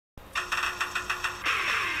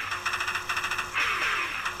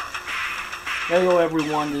Hello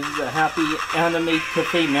everyone, this is a Happy Anime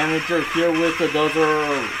Cafe Manager here with another...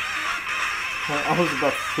 I was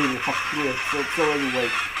about to say so anyway.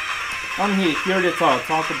 I'm here to talk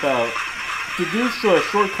about... to do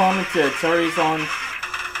short commentaries on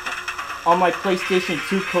my PlayStation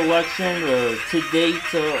 2 collection to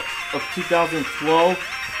date of 2012.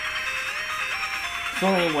 So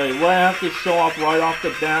anyway, what I have to show off right off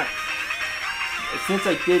the bat, since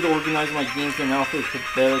I did organize my games in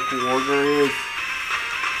alphabetical order, is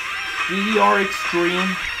DDR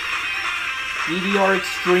Extreme, DDR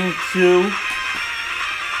Extreme 2,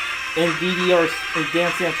 and DDR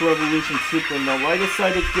Dance Dance Revolution Supernova. I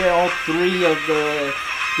decided to get all three of the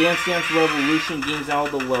Dance Dance Revolution games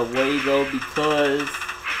out of the way though, because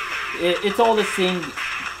it's all the same.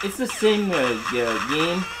 It's the same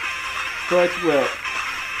game, but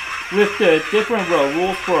with the different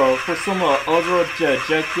rules for some other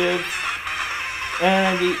objectives,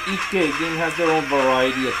 and each game has their own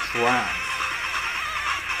variety of tracks.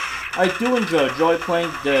 I do enjoy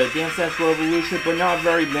playing the Dance Dance Revolution, but not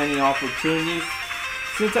very many opportunities.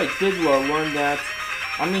 Since I did learn that,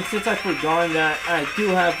 since I've forgotten that, I do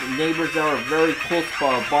have neighbors that are very close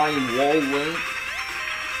by in wall length.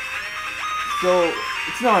 So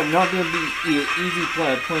it's not going to be easy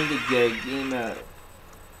playing the game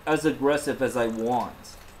as aggressive as I want.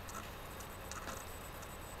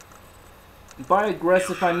 By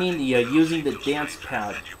aggressive, I mean using the dance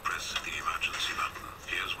pad. You press the emergency button.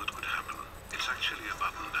 Here's what would happen. It's actually a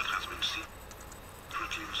button that has been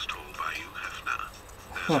secretly installed by you, Hefner.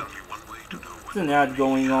 There's only one way to know There's an ad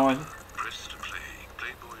going on. Press to play.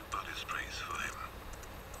 Playboy Buddy's praise for him.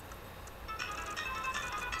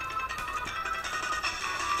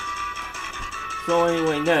 So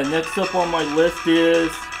anyway, next up on my list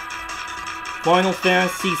is Final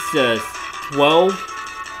Fantasy 12.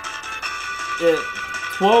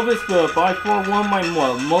 12 is by far one of my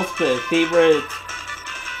most favorite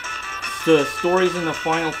stories in the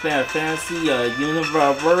Final Fantasy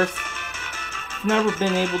universe. Never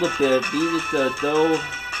been able to beat it though.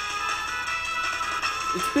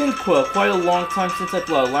 It's been quite a long time since I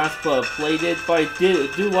last played it, but I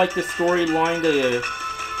do like the storyline, the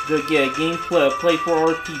gameplay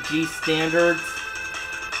for RPG standards.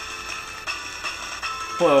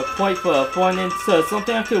 Quite fun, and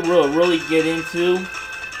something I could really get into.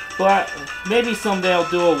 But maybe someday I'll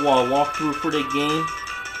do a walkthrough for the game.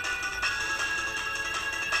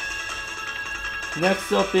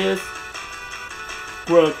 Next up is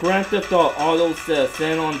Grand Theft Auto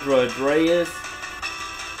San Andreas.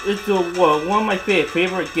 It's one of my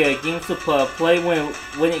favorite games to play when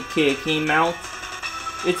it came out.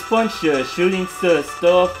 It's fun shooting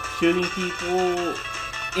stuff, shooting people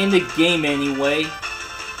in the game anyway.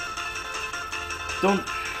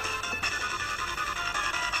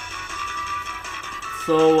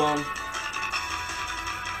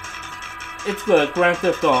 It's Grand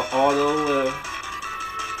Theft Auto.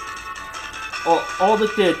 All the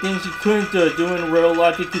things you couldn't do in real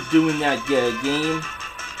life, you could do in that game.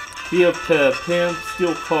 Be a pimp,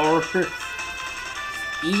 steal cars,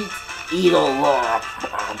 eat a lot.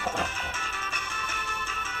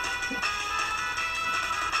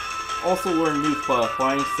 Also learn new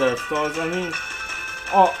fighting styles.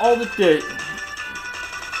 All the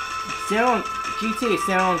GTA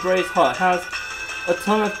San Andreas has a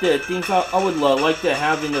ton of things I would like to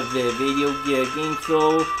have in a video game.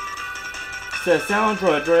 So San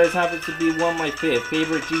Andreas happens to be one of my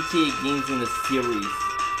favorite GTA games in the series.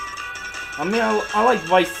 I like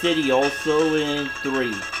Vice City also in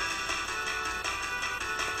 3.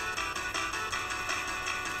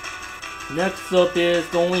 Next up is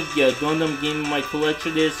the only Gundam game in my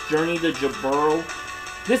collection is Journey to Jaburo.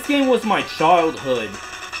 This game was my childhood.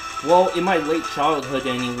 Well, in my late childhood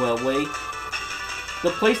anyway.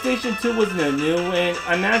 The PlayStation 2 was new, and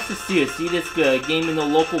I managed to see this game in the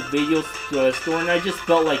local video store, and I just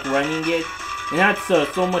felt like renting it. And that's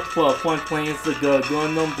so much fun playing as the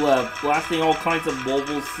Gundam, blasting all kinds of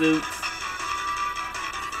mobile suits.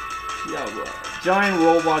 Yeah, giant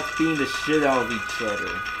robots beating the shit out of each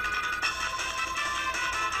other.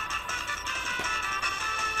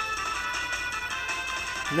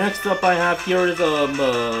 Next up I have here is a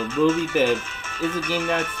movie that is a game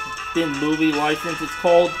that's been movie licensed. It's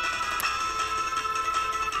called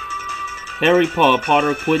Harry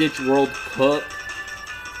Potter Quidditch World Cup.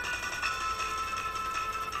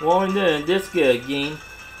 Well, in this game,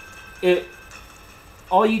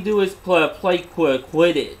 all you do is play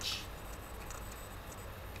Quidditch.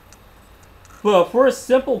 But for a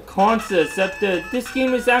simple concept, this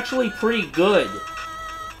game is actually pretty good.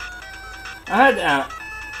 I had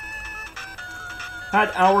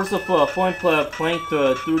Had hours of fun playing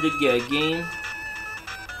through the game,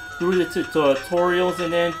 through the tutorials,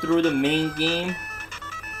 and then through the main game.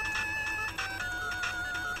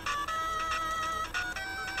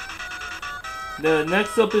 The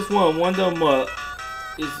next up is one of them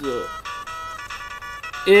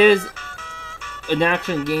is an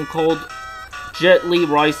action game called Jet Li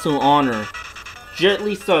Rise to Honor. Jet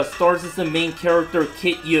Li stars as the main character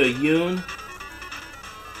Kit Yoon.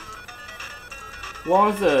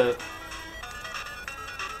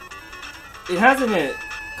 It has a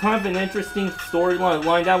kind of an interesting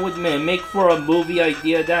storyline that would make for a movie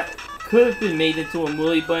idea that could have been made into a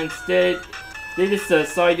movie, but instead they just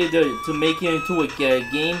decided to make it into a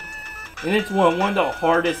game. And it's one of the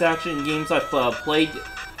hardest action games I've played.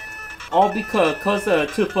 All because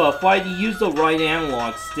to fight you use the right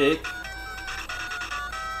analog stick.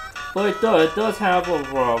 But it does have a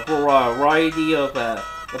variety of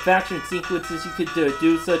action sequences you could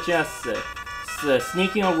do, such as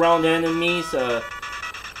sneaking around enemies,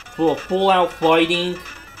 full-out fighting,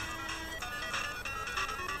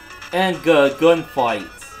 and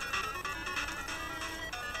gunfights.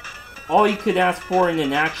 All you could ask for in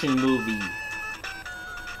an action movie.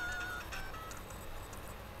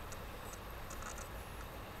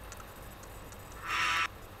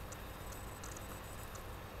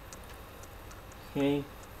 Okay,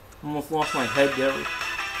 almost lost my head there.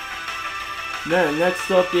 Then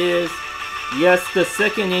next up is, yes, the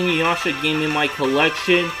second Inuyasha game in my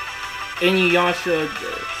collection. Inuyasha,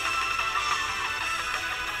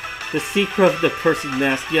 The Secret of the Cursed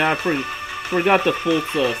Mask. Yeah, I forgot the full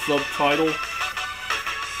subtitle.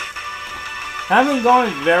 Haven't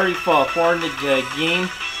gone very far in the game.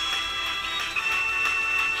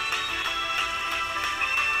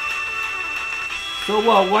 So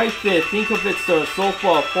what I think of it so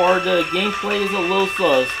far, the gameplay is a little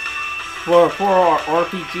for our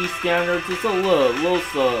RPG standards, it's a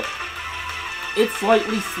little it's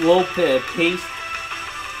slightly slow paced,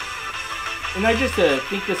 and I just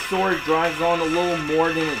think the story drags on a little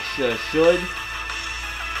more than it should.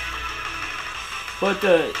 But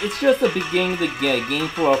it's just the beginning of the game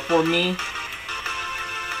for me.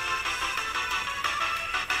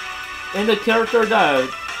 And the character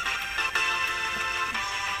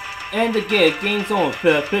and the game's own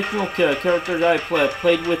fictional character that I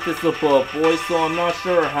played with is the boy, so I'm not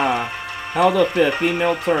sure how the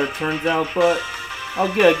female turns out, but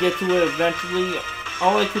I'll get to it eventually.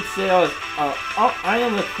 All I could say is, I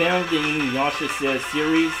am a fan of the Inuyasha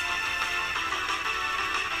series.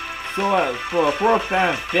 So for a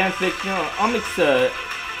fan fiction, I'm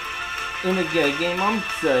in the game. I'm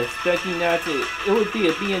expecting that it would be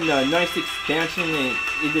a nice expansion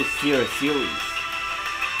in this series.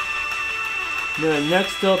 The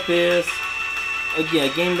next up is a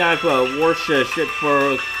game that I've worshipped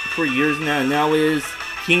for years now. Now is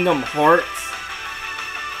Kingdom Hearts.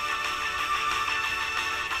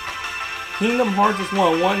 Kingdom Hearts is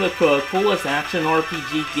one of the coolest action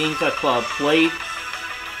RPG games I've played.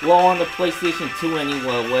 Well, on the PlayStation 2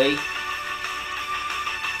 anyway.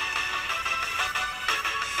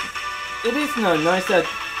 It is nice that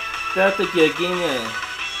the game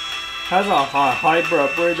has a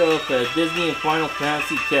hybrid of Disney and Final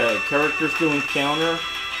Fantasy characters to encounter.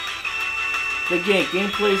 The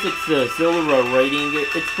gameplay is exhilarating.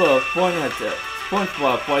 It's fun. It's fun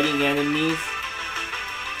fighting enemies.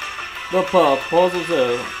 The puzzles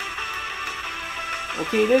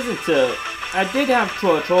okay. It isn't. I did have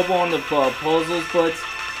trouble on the puzzles, but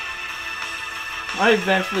I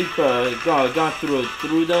eventually got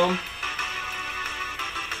through them.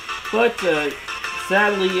 But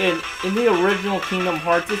sadly, in the original Kingdom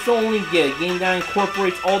Hearts, it's the only game that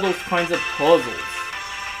incorporates all those kinds of puzzles.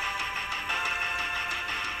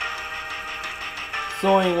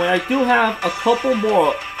 So anyway, I do have a couple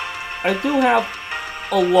more. I do have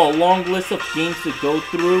a long list of games to go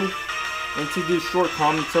through and to do short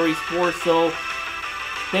commentaries for. So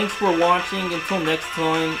thanks for watching. Until next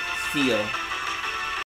time, see ya.